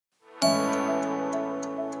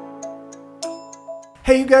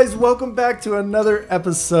Hey you guys, welcome back to another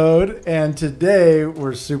episode, and today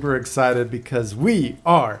we're super excited because we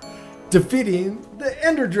are defeating the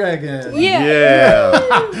Ender Dragon.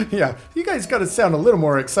 Yeah. Yeah, you guys gotta sound a little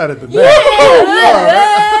more excited than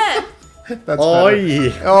that. That's better.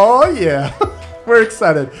 Yeah. Oh yeah. We're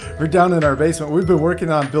excited. We're down in our basement. We've been working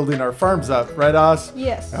on building our farms up, right, Oz?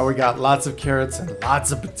 Yes. Now we got lots of carrots and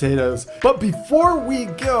lots of potatoes. But before we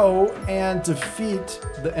go and defeat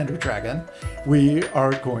the Ender Dragon, we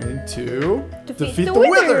are going to defeat the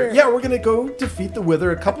Wither. Yeah, we're going to go defeat the Wither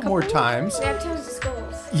a couple more times. We have tons of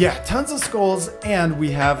skulls. Yeah, tons of skulls, and we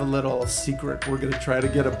have a little secret. We're going to try to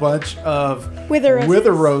get a bunch of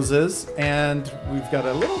Wither roses, and we've got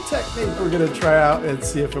a little technique we're going to try out and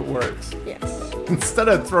see if it works. Yes. Instead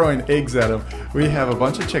of throwing eggs at them, we have a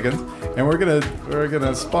bunch of chickens, and we're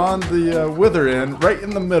gonna spawn the Wither in right in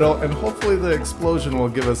the middle, and hopefully the explosion will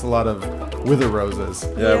give us a lot of Wither roses.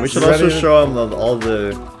 Yeah, we should Ready also to- show them all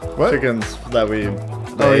the What? chickens that we,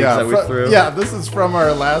 yeah, we threw. yeah. This is from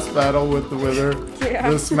our last battle with the Wither. Yeah.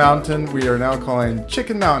 This mountain we are now calling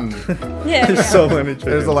Chicken Mountain. Yeah. There's so many chickens.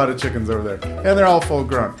 There's a lot of chickens over there, and they're all full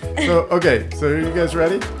grown. So okay, so are you guys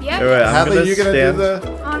ready? Yep. All right, I'm Hadley, gonna you gonna stand. do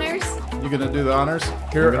the? Honors. You gonna do the honors?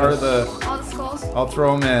 Here are the. All the skulls. I'll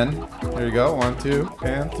throw them in. There you go. 1, 2,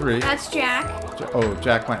 and 3. That's Jack. Oh,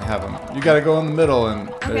 Jack might have them. You gotta go in the middle, and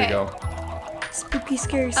there you Okay. go. Spooky,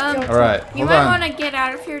 scary skeleton. All right, You hold might on. want to get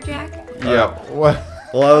out of here, Jack. Yeah. What?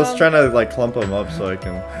 Well, I was trying to like clump them up so I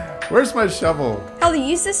can. Where's my shovel? Ellie,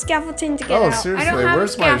 use the scaffolding to get Oh, out. seriously, I don't have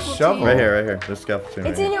where's a my scaffolding. shovel? Right here. There's scaffolding.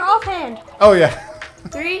 It's right in here. your offhand. Oh yeah.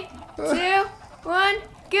 3, 2, 1,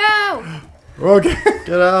 go! Okay.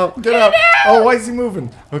 Get out. Get out. Oh, why is he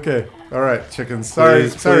moving? Okay. All right, chickens. Sorry,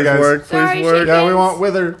 sorry please guys. work. Please Sorry, work. Yeah, we chickens. want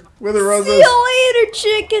wither roses. See you later,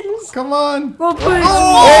 chickens. Come on. Well, please.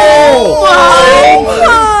 Oh!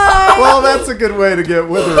 Well, that's a good way to get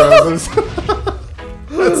wither roses.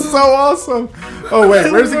 That's so awesome. Oh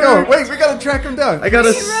wait, where's he going? Wait, we gotta track him down. I got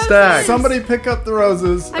a stack. Somebody pick up the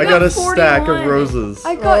roses. I got a stack of 41. roses.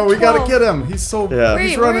 I got Oh, we gotta 12. get him. He's so. Yeah.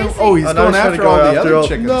 He's Wait, running. where is he? Oh, he's Oh, now going trying to after go all the after other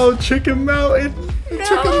chickens. No, Chicken Mountain.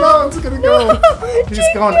 Chicken Mountain's gonna go. He's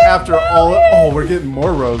going after all. Oh, we're getting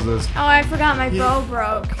more roses. Oh, I forgot my bow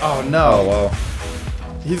broke. Oh no. Oh wow.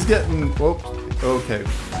 He's getting. Whoops. Okay.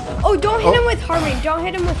 Oh, don't hit Oh. him with harmony. Don't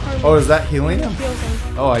hit him with harmony. Oh, is that healing him? Heals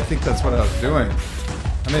him. Oh, I think that's what I was doing.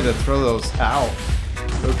 I need to throw those out.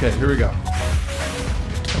 Okay, here we go.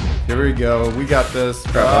 Here we go. We got this.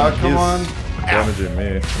 Crap, Come he's on. Damaging me.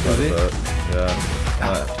 Is he? Yeah.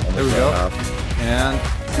 There we go. And.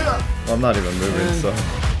 I'm not even moving, so.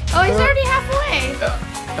 Oh, he's already halfway.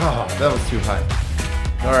 Oh, that was too high.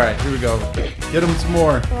 All right, here we go. Get him some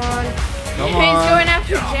more. Come on. Come He's on. going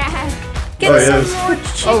after Jack. Get Oh, he some is. more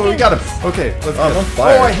chickens. Oh, we got him. Okay, let's Oh, I'm go. on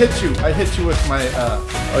fire. Oh, I hit you. I hit you with my.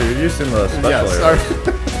 Oh, you're using the special Yeah, area. sorry.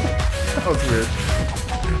 That was weird.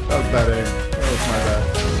 That was bad aim. That was my bad.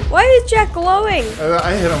 Why is Jack glowing?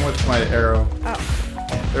 I hit him with my arrow. Oh.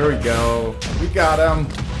 There we go. We got him.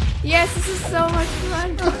 Yes, this is so much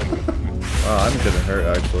fun. Oh, I'm getting hurt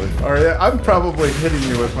actually. All right, I'm probably hitting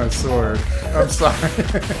you with my sword. I'm sorry.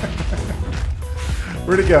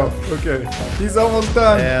 Where'd he go? Okay, he's almost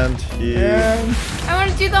done. And he. And I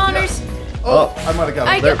want to do the honors. oh, I might have got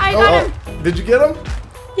him. I There. got him. Did you get him?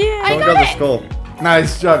 Yeah. I Someone got got the it. skull.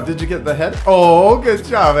 Nice job. Did you get the head? Oh, good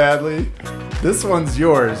job, Adley. This one's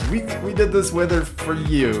yours. We did this wither for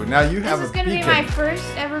you. Now you have This is a going to be beacon. my first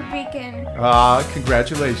ever beacon.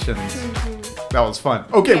 Congratulations. That was fun.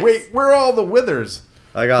 Okay, Yes. wait. Where are all the withers?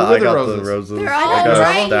 I The got wither the roses. roses. They're I all got a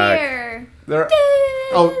right stack. here. There.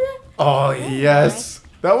 Oh, yes.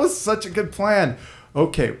 That was such a good plan.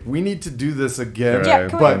 Okay, we need to do this again, Yeah,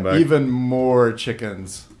 come but on. Back. even more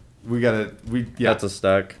chickens. Yeah. That's a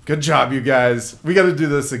stack. Good job, you guys. We gotta do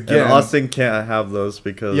this again. And Austin can't have those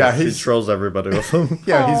because Yeah, he he's- trolls everybody with them.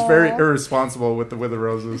 Yeah, he's very Aw. irresponsible with the wither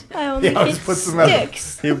roses. I only He always hit puts them at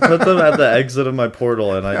sticks. He put them at the exit of my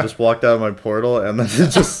portal, and I just walked out of my portal, and then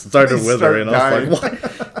it just started They withering. start I was dying.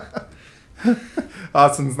 like, what?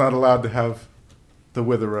 Austin's not allowed to have the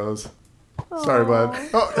wither rose. Sorry, bud.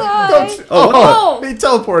 Oh, Bye. don't you- Oh. he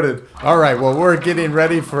teleported. All right, well, we're getting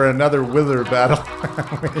ready for another wither battle.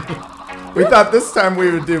 we thought this time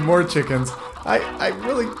we would do more chickens. I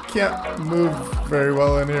really can't move very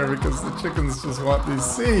well in here because the chickens just want these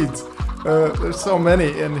seeds. There's so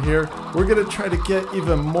many in here. We're going to try to get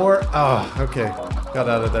even more. Oh, okay. Got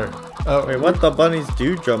out of there. Wait, what? The bunnies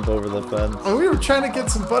do jump over the fence. Oh, we were trying to get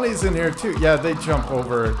some bunnies in here, too. Yeah, they jump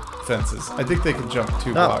over fences. I think they can jump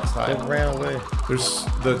 2 blocks high. It ran away.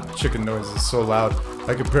 The chicken noise is so loud,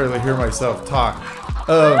 I could barely hear myself talk.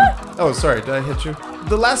 Oh, sorry, did I hit you?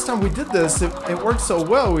 The last time we did this, it worked so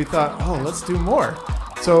well, we thought, oh, let's do more.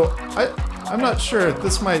 So I'm not sure.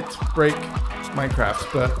 This might break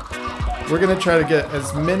Minecraft, but we're gonna try to get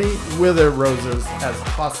as many wither roses as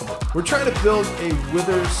possible. We're trying to build a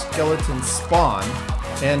wither skeleton spawn,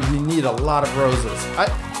 and we need a lot of roses. I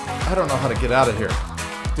don't know how to get out of here.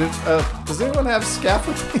 Does anyone have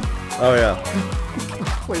scaffolding? Oh yeah.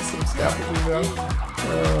 Place some scaffolding down.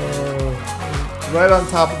 Right on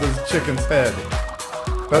top of this chicken's head.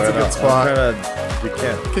 That's a good spot. You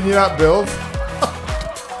can't. Can you not build?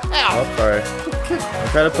 Oh, sorry. I'm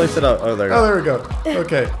trying to place it out. Oh, there we go. Oh, there we go.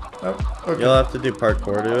 Okay. Oh, okay. You'll have to do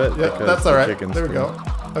parkour to it. Yeah, because that's all right. chickens There we can- go.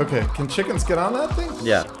 Okay, can chickens get on that thing?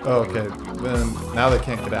 Yeah. Oh, okay, then now they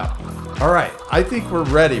can't get out. All right, I think we're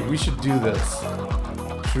ready. We should do this.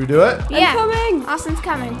 Should we do it? Yeah. coming. Austin's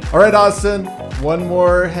coming. All right, Austin. One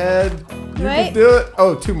more head. You Right. can do it.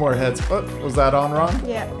 Oh, two more heads. Oh, was that on wrong?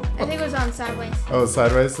 Yeah. I think it was on sideways. Oh,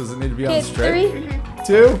 sideways. Does it need to be on Okay, straight? 3.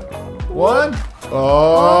 2, 1.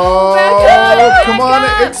 Oh, back up, come back on,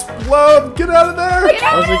 up. explode. Get out of there. Get out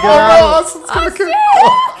How's of it there. going? Oh, Austin's gonna Austin. come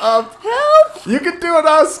up. Help! You can do it,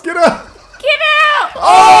 Austin. Get out. Get out!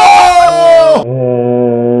 Oh!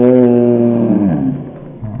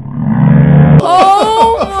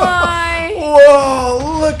 Oh my!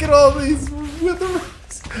 Whoa, look at all these withers.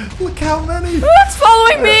 Look how many. It's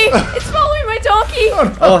following me! It's following my donkey!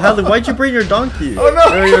 Oh, Hadley, why'd you bring your donkey? Oh,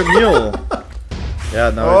 no. Or your mule? Yeah,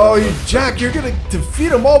 no. Oh, you Jack, you're gonna defeat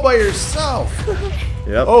them all by yourself.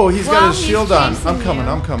 Yep. Oh, he's got Well, his he's shield on. chasing I'm coming,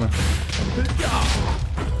 you. I'm coming.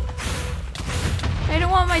 I don't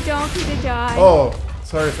want my donkey to die. Oh,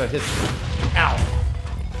 sorry if I hit you. Ow.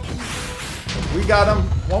 We got him.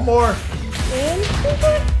 One more. And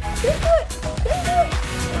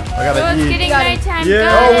I gotta So it's eat. getting Got him. nighttime.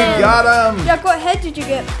 Yeah. Oh, we Good. got him. Jack, what head did you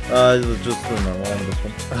get? Just the normal one, this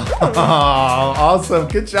one. Oh, awesome.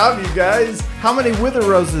 Good job, you guys. How many wither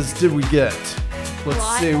roses did we get? Let's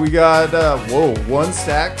Lot. see. We got, whoa, 1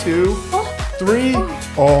 stack, 2, 3.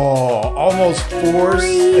 Oh, almost 4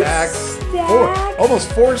 3 stacks. stacks.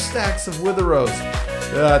 Almost 4 stacks of wither rose.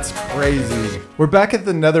 That's crazy. We're back at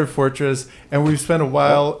the Nether Fortress, and we've spent a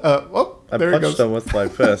while. I there it punched goes. him with my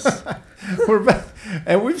fist. We're back,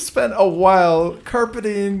 and we've spent a while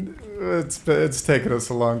carpeting. It's taken us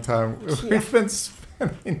a long time. We've been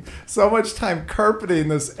spending so much time carpeting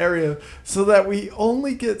this area so that we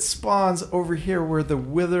only get spawns over here where the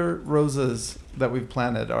wither roses that we've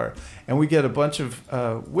planted are, and we get a bunch of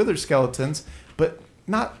wither skeletons, but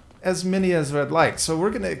not as many as I'd like. So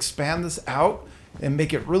we're going to expand this out and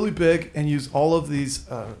make it really big and use all of these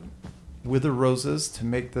wither roses to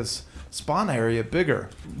make this spawn area bigger.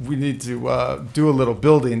 We need to do a little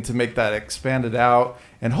building to make that expanded out,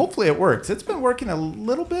 and hopefully it works. It's been working a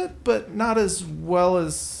little bit, but not as well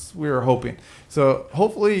as we were hoping. So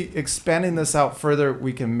hopefully expanding this out further,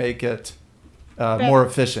 we can make it more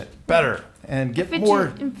efficient, better, and get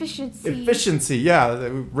more efficiency. Yeah,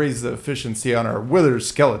 that would raise the efficiency on our wither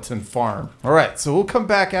skeleton farm. All right, so we'll come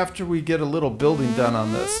back after we get a little building done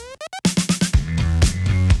on this.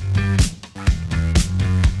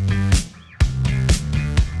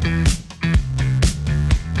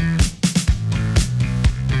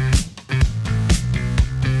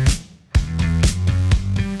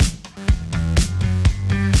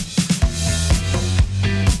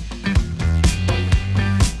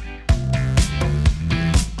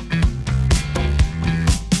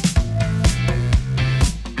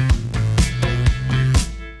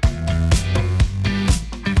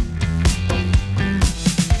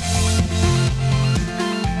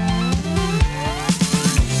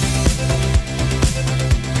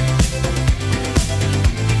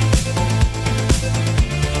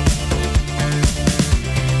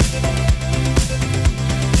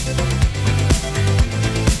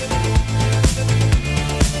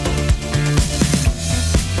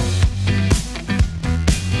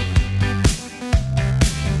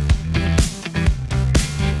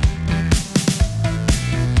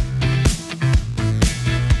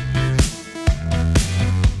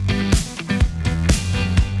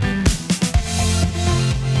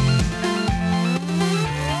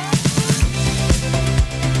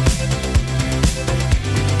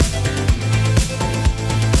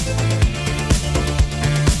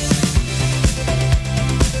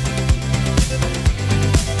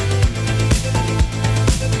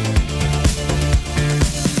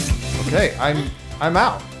 Okay, I'm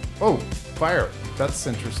out. Oh, fire. That's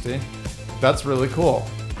interesting. That's really cool.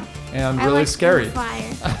 And I really like scary.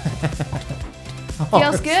 Fire.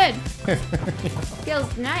 Feels good.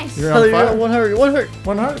 Feels nice. You're Tyler, on you're fire. on one heart. One heart.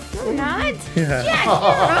 One heart. Not? Yeah.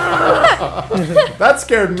 That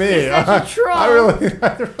scared me. You're such a troll.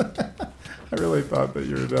 I really thought that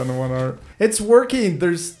you were down to one heart. It's working.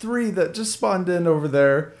 There's 3 that just spawned in over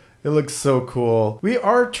there. It looks so cool. We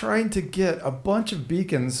are trying to get a bunch of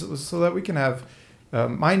beacons so that we can have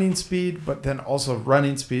mining speed, but then also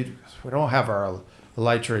running speed. We don't have our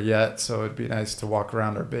elytra yet, so it'd be nice to walk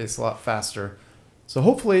around our base a lot faster. So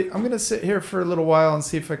hopefully, I'm going to sit here for a little while and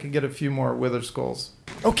see if I can get a few more wither skulls.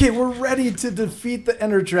 Okay, we're ready to defeat the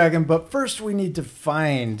ender dragon, but first we need to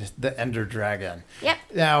find the ender dragon. Yep.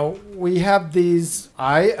 Now, we have these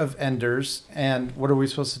Eye of Enders, and what are we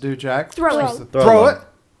supposed to do, Jack? Throw it. Supposed to Throw throw them.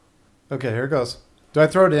 it? Okay, here it goes. Do I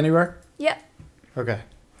throw it anywhere? Yep. Okay,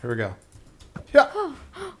 here we go. Yeah.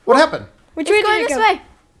 What happened? Which It's way going did it this go? way.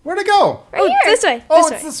 Where'd it go? Right Oh, here. this way. Oh,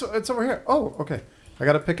 This it's way. this. It's over here. Oh, okay. I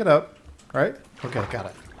gotta pick it up, right? Okay, got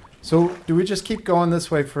it. So, do we just keep going this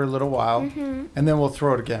way for a little while, and then we'll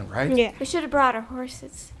throw it again, right? Yeah. We should have brought our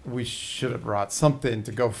horses. We should have brought something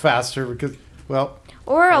to go faster because, well,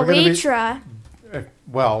 Or a We're gonna be- Elytra.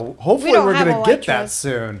 hopefully don't we're have gonna get that elytras.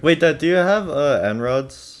 soon. Wait, Dad, do you have end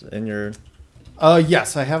rods in your?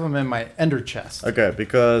 Yes, I have them in my ender chest. Okay,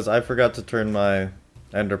 because I forgot to turn my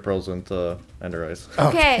ender pearls into ender eyes.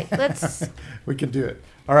 Okay, let's... We can do it.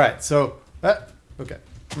 All right, so okay,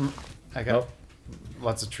 I got Oh.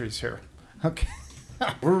 lots of trees here. Okay,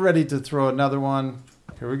 we're ready to throw another one.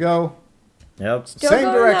 Here we go. Yep. Still Same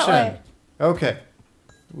going that direction. way. Okay.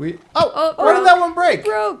 Where Oh, did broke. that one break?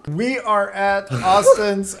 Broke. We are at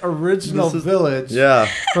Austin's original This is- village Yeah.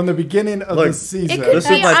 from the beginning of Look, the season. It could This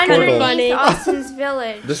be is my portal. underneath Funny. Austin's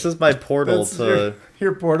village. This is my portal That's to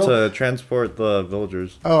your portal. to transport the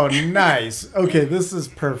villagers. Oh, nice. Okay, this is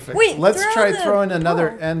perfect. Wait, Let's throw try the throwing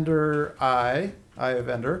another ball. ender eye. Eye of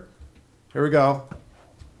ender. Here we go.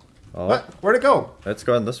 Oh, What? Where'd it go? it's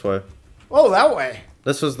going this way. Oh, that way.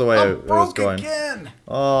 This was the way I'm it was broke going. again.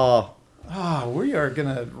 Oh, Ah, we are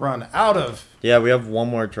gonna run out of. yeah, we have one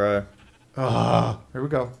more try. Ah, here we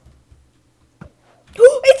go.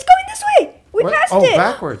 It's going this way. We What? passed Oh, it.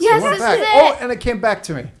 backwards. Yes, It went this back. is it. Oh, and it came back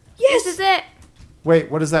to me. This is it. Wait,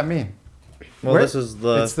 what does that mean? Well, Where- this is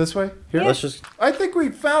the. It's this way. Here. Let's just I think we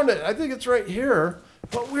found it. I think it's right here,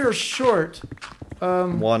 but we're short.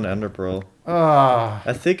 one ender pearl. Ah,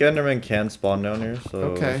 I think Enderman can spawn down here, so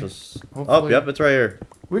Okay. let's just. Oh, Hopefully- yep, it's right here.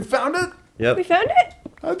 we found it. Yep. We found it.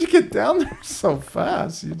 How'd you get down there so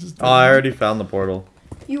fast? You just. Oh, I already found the portal.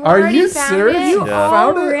 You Are already you found serious? it? You Yeah.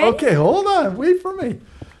 found it? Already? Okay, hold on. Wait for me.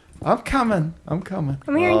 I'm coming. I'm coming.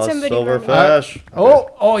 I'm hearing Oh, somebody running. silverfish.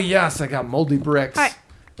 Oh yes, I got moldy bricks. Hi.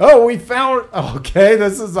 Oh, we found. Okay,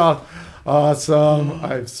 this is awesome. I'm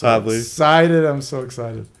so Sadly. excited. I'm so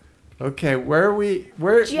excited. Okay, where are we?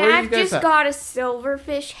 Where are you Jack guys just at? got a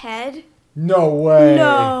silverfish head. No way.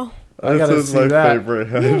 No. I gotta This is see my that. favorite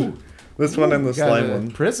head. This one and the We got slime a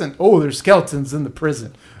one. Prison. Oh, there's skeletons in the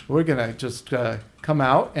prison. We're gonna just come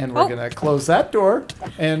out and we're Oh. gonna close that door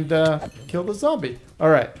and kill the zombie. All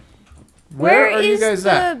right. Where are you guys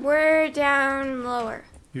at? We're down lower.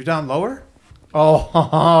 You're down lower?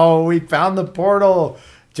 Oh, we found the portal.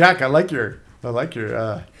 Jack, I like your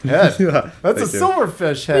head. Yeah, That's a thank you.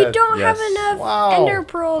 silverfish head. We don't have Yes. enough Wow. ender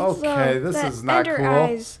pearls. Okay, this that is not ender cool.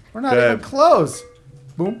 Eyes. We're not Okay. even close.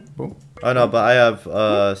 Boom, boom. Oh no, but I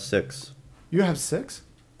have 6. You have 6?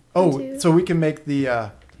 Oh, Two. so we can make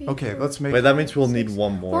the. Okay, let's make. Wait, that means we'll need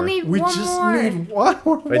one more. We'll need we one just more. need one.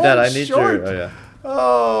 We're Wait, one Dad, I need short. your. Oh yeah.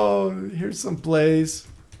 Oh, here's some blaze.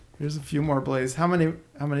 Here's a few more blaze. How many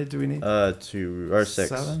do we need? 2 or 6.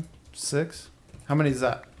 7? 6? How many is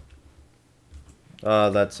that?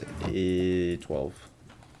 That's 12.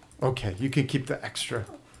 Okay, you can keep the extra.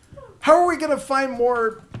 How are we gonna find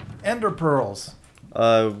more ender pearls?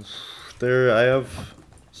 There I have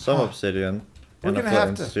some obsidian We're and a gonna flint have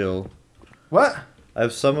and to- steel. What? I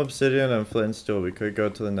have some obsidian and flint and steel. We could go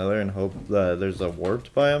to the nether and hope that there's a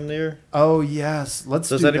warped biome near. Oh yes, let's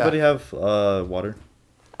Does do anybody that. have water?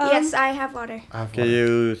 Yes, I have water. I have Can one.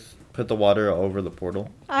 you put the water over the portal?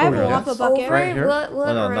 I have Over a it. lava bucket. Over Right it? here? Will Oh,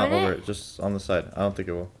 it no, ruin not it? over it. Just on the side. I don't think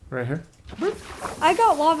it will. Right here. I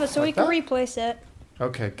got lava, so we Like can that? replace it.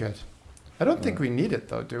 Okay, good. I don't think we need it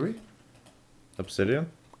though, do we? Obsidian?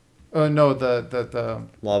 Oh no, the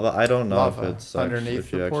Lava? I don't know Lava if it's underneath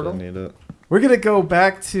if you the actually portal? need it. We're gonna go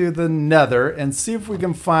back to the Nether and see if we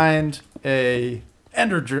can find a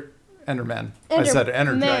Enderman. I said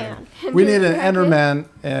Ender Dragon. Man. We need an Dragon?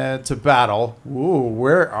 Enderman to battle. Ooh,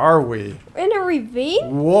 where are we? In a scary V?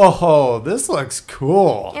 Whoa, this looks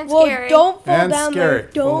cool. And Well, scary. don't fall And down scary. there.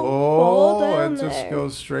 Don't fall down it just there.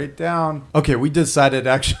 goes straight down. Okay, we decided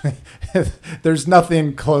actually there's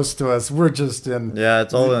nothing close to us. We're just in. Yeah,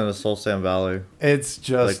 it's all in the Soul Sand Valley. It's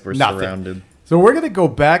just Like we're nothing. surrounded. So we're gonna go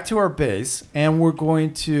back to our base, and we're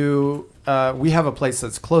going to. We have a place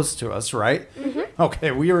that's close to us, right? Mm-hmm.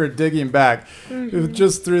 Okay, we were digging back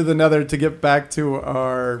just through the nether to get back to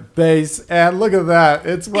our base, and look at that!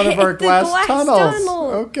 It's one of our It's the glass, glass tunnels. tunnel.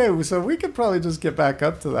 Okay, so we could probably just get back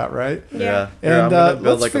up to that, right? Yeah. And, Here, I'm gonna build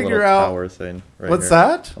let's like a figure little out- tower thing right What's here.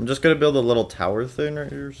 that? I'm just gonna build a little tower thing right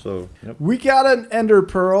here. So. Yep. We got an ender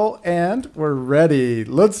pearl, and we're ready.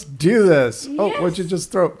 Let's do this. Oh, what'd you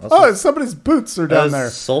just throw? That's Oh, somebody's boots are down there.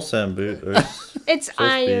 Soul Sand boot. or It's Full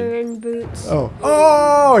speed. iron boots.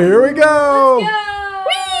 Oh, here we go.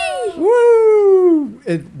 Woo!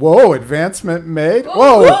 Whoa, advancement made.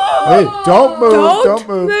 Whoa! Hey, don't move! Don't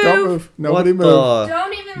move! Don't move! Nobody What move! the-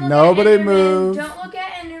 Don't even look Nobody at Enderman. move. Don't look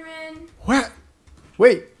at Enderman. What?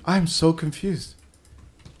 Wait, I'm so confused.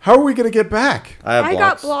 How are we gonna get back? I have I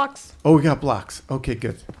blocks. got blocks. Oh, we got blocks. Okay,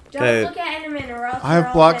 good. Don't Okay. look at Enderman or else I we're have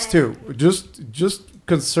all blocks dead. too. Just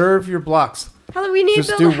conserve your blocks. How do we need Just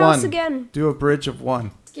to do build a house one. again? Do a bridge of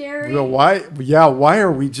one. Scary. Well, why? Yeah, why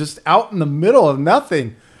are we just out in the middle of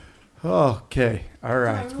nothing? Okay, all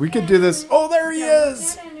right. We could do this. Oh, there he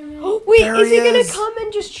is. Oh, wait, There is he he gonna is. come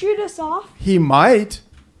and just shoot us off? He might.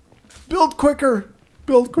 Build quicker.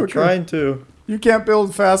 Build I'm quicker. trying to. You can't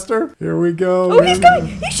build faster. Here we go. Oh, he's coming!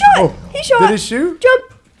 He shot! Oh, He shot! Did he shoot?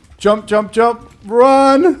 Jump! Jump, jump, jump.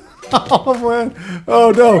 Run. Oh, man.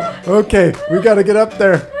 Oh, no. Okay, we got to get up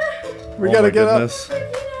there. We Oh got my to get goodness. up.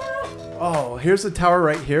 Oh, here's the tower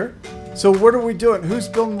right here. So what are we doing? Who's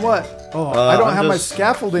building what? Oh, I don't I'm have my just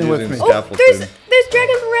scaffolding with using me. Oh, scaffolding. there's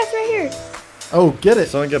dragon breath right here. Oh, get it.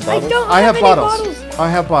 Someone get I bottles? don't I have any bottles. I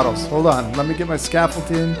have bottles. Hold on. Let me get my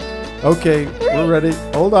scaffolding. Okay, we're ready.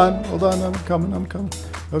 Hold on. Hold on. I'm coming. I'm coming.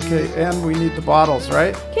 Okay, and we need the bottles,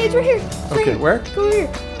 right? Okay, it's right here. It's right Okay, here. where? Go here.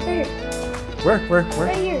 Right here. Where?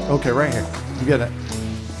 Right here. Okay, right here. I'm getting it.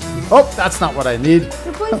 Oh, that's not what I need.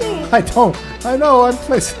 You're placing it. I don't. I know. I'm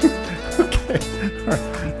placing. Okay.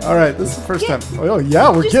 All right. This is the first time. Oh yeah,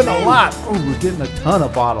 we're Just getting a spin. lot. Oh, we're getting a ton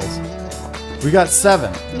of bottles. We got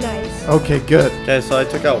 7. Nice. Okay, good. Okay, so I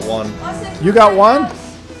took out one. You got one?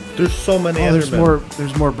 There's so many Oh, there's Endermen. more.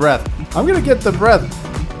 There's more breath. I'm gonna get the breath.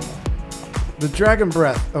 The dragon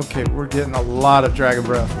breath. Okay, we're getting a lot of dragon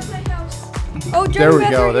breath. Oh, dragon There we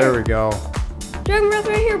breath go. right There here. we go. Dragon breath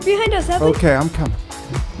right here behind us, Heather. Okay, I'm coming.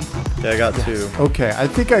 Yeah, I got 2. Okay, I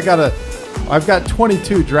think I got I've got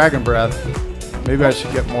 22 dragon breath. Maybe I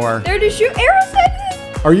should get more. There to shoot arrows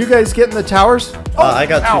at it. Are you guys getting the towers? I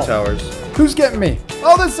got 2 ow. towers. Who's getting me?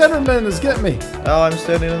 Oh, this Enderman is getting me. Oh, I'm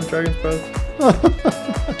standing in the dragon's breath.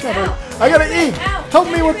 I gotta eat. Ow. Help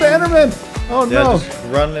me with the Enderman. Oh Yeah, no. just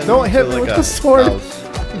run into Don't hit me like with a the sword. house.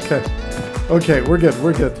 Okay. Okay, we're good.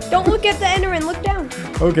 We're good. Don't look at the Enderman. Look down.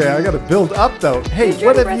 Okay, I gotta build up though. Hey, There's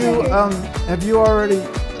what have dragon you breath right have you already?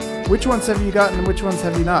 Which ones have you gotten and which ones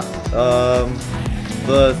have you not?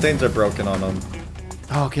 The things are broken on them.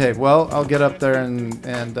 Okay, well I'll get up there and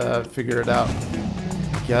figure it out.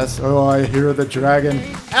 Yes. Oh, I hear the dragon.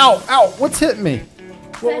 Ow! Ow! What's hitting me?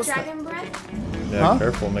 What was Is that that? dragon breath? Yeah, Huh?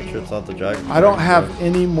 careful. Make sure it's not the dragon. I don't have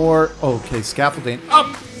any more. Okay, scaffolding.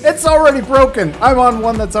 Up! It's already broken. I'm on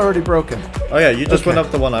one that's already broken. Oh yeah, you just Okay. went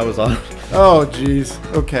up the one I was on. Oh, jeez.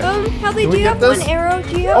 Okay. Hadley, Can do we you get have this? one arrow?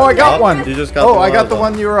 Do you have Oh, I got Oh, one. you just got Oh, the I one got I the was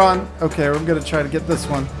one you were on. Okay, I'm gonna try to get this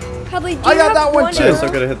one. Hadley, do I you got have that one too. Yeah, arrow? so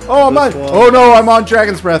I'm gonna hit Oh, I'm on. this one. Oh no, I'm on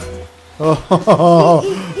dragon's breath. Oh,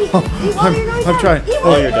 Eat while you're not I'm down. trying. Eat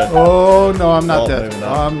while Oh, you're dead. Oh no, I'm not Oh, dead. maybe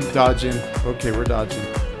not. I'm dodging. Okay, we're dodging.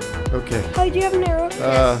 Okay. Hadley, do you have an arrow?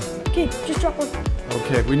 Okay, just drop one.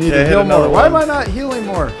 Okay, we need Okay, to hit heal more. another Why am one. I not healing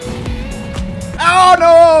more?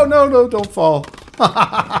 Oh no, don't fall.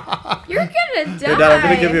 You're gonna die. Hey, Dad, I'm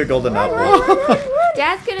gonna give you a golden apple.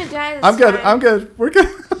 Dad's gonna die this I'm good. time. I'm good. We're good.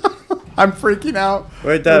 I'm freaking out.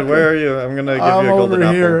 Wait, Dad, where are you? I'm gonna give I'm you a golden over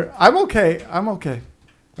apple. here. I'm okay. I'm okay.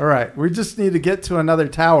 All right. We just need to get to another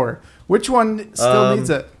tower. Which one still needs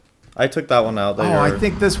it? I took that one out. Oh, I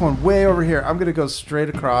think this one way over here. I'm gonna go straight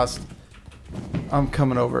across. I'm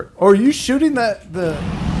coming over. Oh, are you shooting the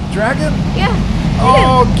dragon? Yeah.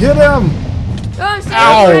 Oh, get him! Oh, I'm sorry.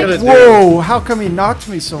 Ow! what I gotta do. Whoa! How come he knocked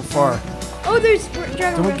me so far? Oh, there's dragon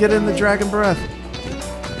Don't breath. get in the dragon breath.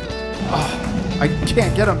 Oh, I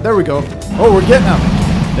can't get him. There we go. Oh, we're getting him.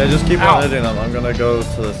 Yeah, just keep Ow. on hitting them. I'm gonna go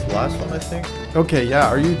to this last one, I think. Okay, yeah.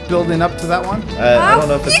 Are you building up to that one? I don't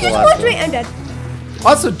know if it's You the just last launched me. one. I'm dead.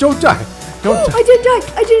 Also, don't die. Don't die. I didn't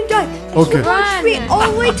die. I didn't die. Okay. You launched me Run.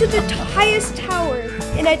 all the way to the highest tower,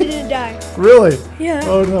 and I didn't die. Really? Yeah.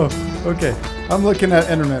 Oh no. Okay. I'm looking at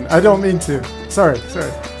Enderman. I don't mean to. Sorry.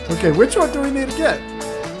 Okay, which one do we need to get?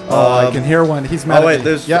 Oh, I can hear one. He's mad Oh wait, at me.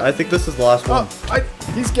 there's. Yeah. I think this is the last one.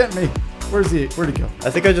 He's getting me. Where'd he go? I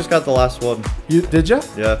think I just got the last one. You did ya?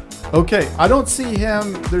 Yeah. Okay. I don't see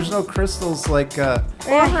him. There's no crystals like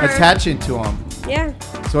attaching to him. Yeah.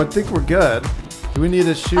 So I think we're good. Do we need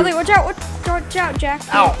to shoot? Holly, watch out! Watch out, Jack.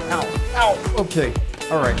 Ow! Okay.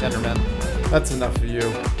 All right, Enderman. That's enough of you.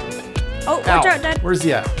 Oh, watch out, Dad. Where's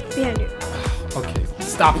he at? Behind you. Okay.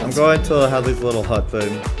 Stop it. I'm going to Hadley's little hut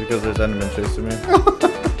thing because there's Enderman chasing me.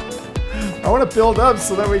 I want to build up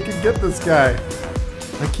so that we can get this guy.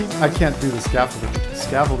 I can't do the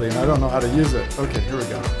scaffolding. I don't know how to use it. Okay, here we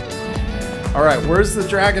go. All right, where's the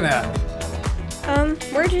dragon at?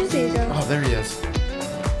 Where does he go? Oh, there he is.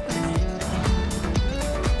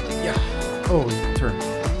 Yeah. Oh, he turned.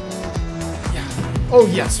 Yeah. Oh,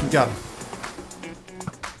 yes, we got him.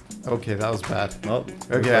 Okay, that was bad. Oh.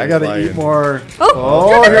 Okay, I gotta eat more.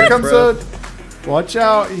 Oh, Here comes a. Watch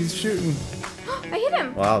out, he's shooting. I hit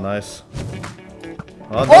him. Wow, nice.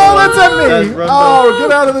 Oh, that's at me! That's run Oh,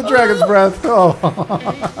 get out of the dragon's breath! Oh.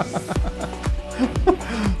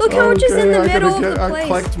 Look how much is in the I gotta middle of the I place.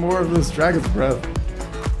 collect more of this dragon's breath.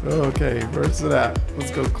 Okay, where's it at?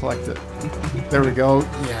 Let's go collect it. There we go.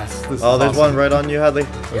 Yes. This is Oh, there's awesome. one right on you, Hadley.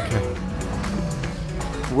 Okay.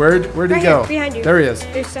 Where'd he Right go? here, behind you. There he is.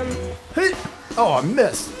 There's some. Hey. Oh, I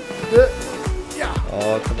missed. Yeah.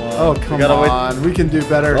 Oh, come on. Oh, We come gotta wait. on. We can do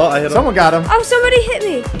better. Oh, I hit him. Someone got him. Oh, somebody hit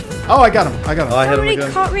me. Oh, I got him. Oh, I hit him Somebody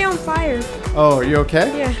again. caught me on fire. Oh, are you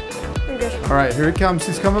okay? Yeah. I'm good. All right, here he comes.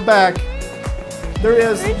 He's coming back. There he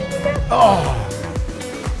is. Where did you go? Oh.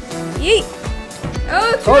 Oh, Yeet.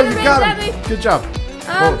 Oh, you Enderman's got at him. me. Good job.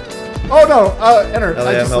 Um, Oh no. Enter.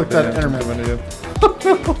 Hadley, I I'm just looked at helping you. I'm Enderman. coming to you.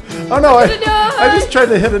 Oh no. I die. just tried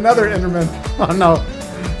to hit another Enderman. Oh no.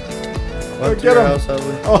 Run to Get your him. house,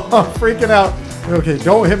 Hadley. Oh, I'm freaking out. Okay,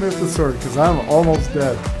 don't hit me with the sword because I'm almost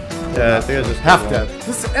dead. Yeah, I think I just Half killed one. dead.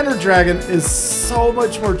 This Ender Dragon is so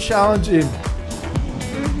much more challenging.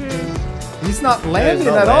 He's not landing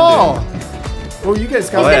not at all. Oh, you guys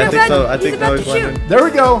got Oh, yeah, I it. think so. I He's think about now to he's shoot. landing. There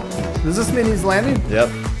we go. Does this mean he's landing? Yep,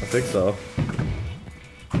 I think so.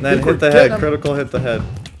 And then Think we're hit the getting head. him. Critical hit the head.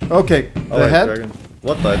 Okay, Oh, the wait, head. Dragon.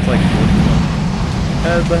 What the? It's like.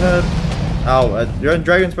 The head. Ow, you're in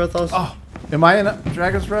Dragon's Breath also? Oh, am I in a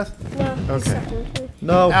Dragon's Breath? No. he's Okay. stuck in the tree.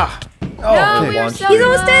 No. Ah. Oh, no, okay. we are launched so it. He's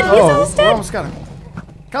almost dead. He's Oh, almost we dead. almost got him.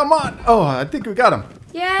 Come on. Oh, I think we got him.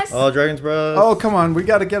 Yes. Oh, Dragon's Breath. Oh, come on. We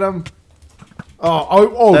got to get him.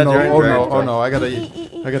 Oh, Dad, no. you're in Oh, no. Dragon's Oh, Breath. no. I got to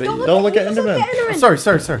eat. I got to eat. Don't look at Just look Enderman. at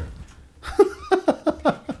Enderman. Sorry.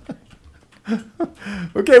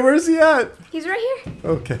 Okay, where's he at? He's right here.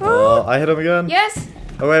 Okay. Oh, I hit him again. Yes.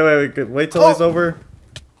 Oh, wait till he's over.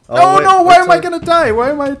 Oh, wait, no. wait Why am I till- going to die? Why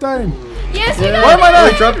am I dying? Yes, we Why got am I him.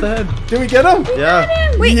 not? Wait, drop the head. Did we get him?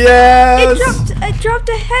 Yeah. Wait. Yes. It dropped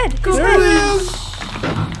a head. Go There ahead. it is.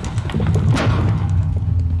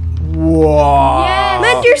 Wow. Yes.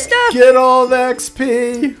 Mend your stuff. Get all the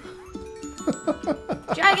XP.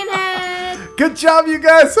 Dragon head. Good job, you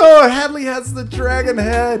guys. Oh, Hadley has the dragon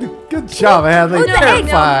head. Good job, Hadley. Oh, the Fair egg.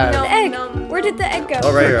 five. No. The egg. Where did the egg go?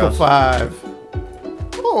 Oh, right here. Critical 5.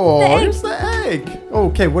 Oh, The egg. here's the egg.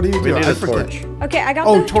 Okay, what do you We do? need I a forget. torch. Okay, I got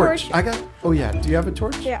Oh, the torch. I got. Oh yeah. Do you have a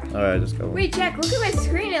torch? Yeah. Alright, just go. Wait, Jack, look at my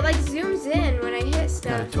screen. It like zooms in when I hit Got a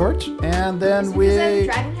stuff. torch, and then Is it we. because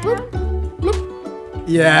I have a dragon head on?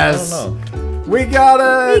 Yes. I don't We got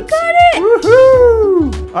it. We got it.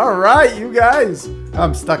 Woohoo! All right, you guys.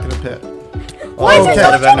 I'm stuck in a pit. Why is there Okay.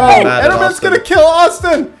 so much Enderman Enderman? mad at Enderman's Austin. gonna kill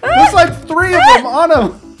Austin. There's like 3 of them on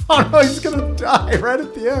him. Oh no, he's gonna die right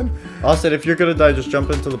at the end. Austin, if you're gonna die, just jump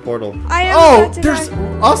into the portal. I am Oh, about to there's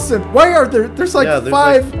die. Austin. Why are there? There's like Yeah, there's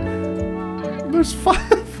 5. There's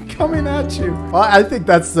 5 coming at you. Well, I think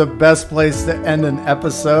that's the best place to end an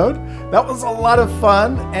episode. That was a lot of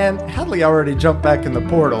fun, and Hadley already jumped back in the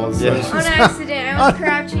portal. So Yeah. she's On not- accident. I was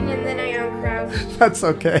crouching and then I uncrouched. That's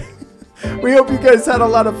okay. We hope you guys had a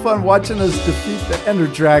lot of fun watching us defeat the Ender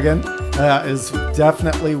Dragon. Is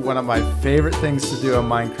definitely one of my favorite things to do in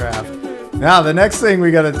Minecraft. Now, the next thing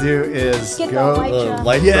we gotta do is Get the go. Elytra.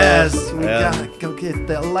 Light Yes, stuff we and gotta go get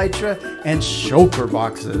the Elytra and shulker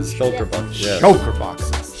boxes. Shulker box. Yeah. Shulker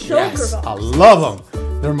boxes. Shulker I boxes. love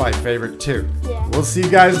them. They're my favorite too. Yeah. We'll see you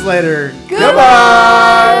guys later. Goodbye.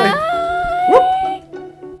 Goodbye.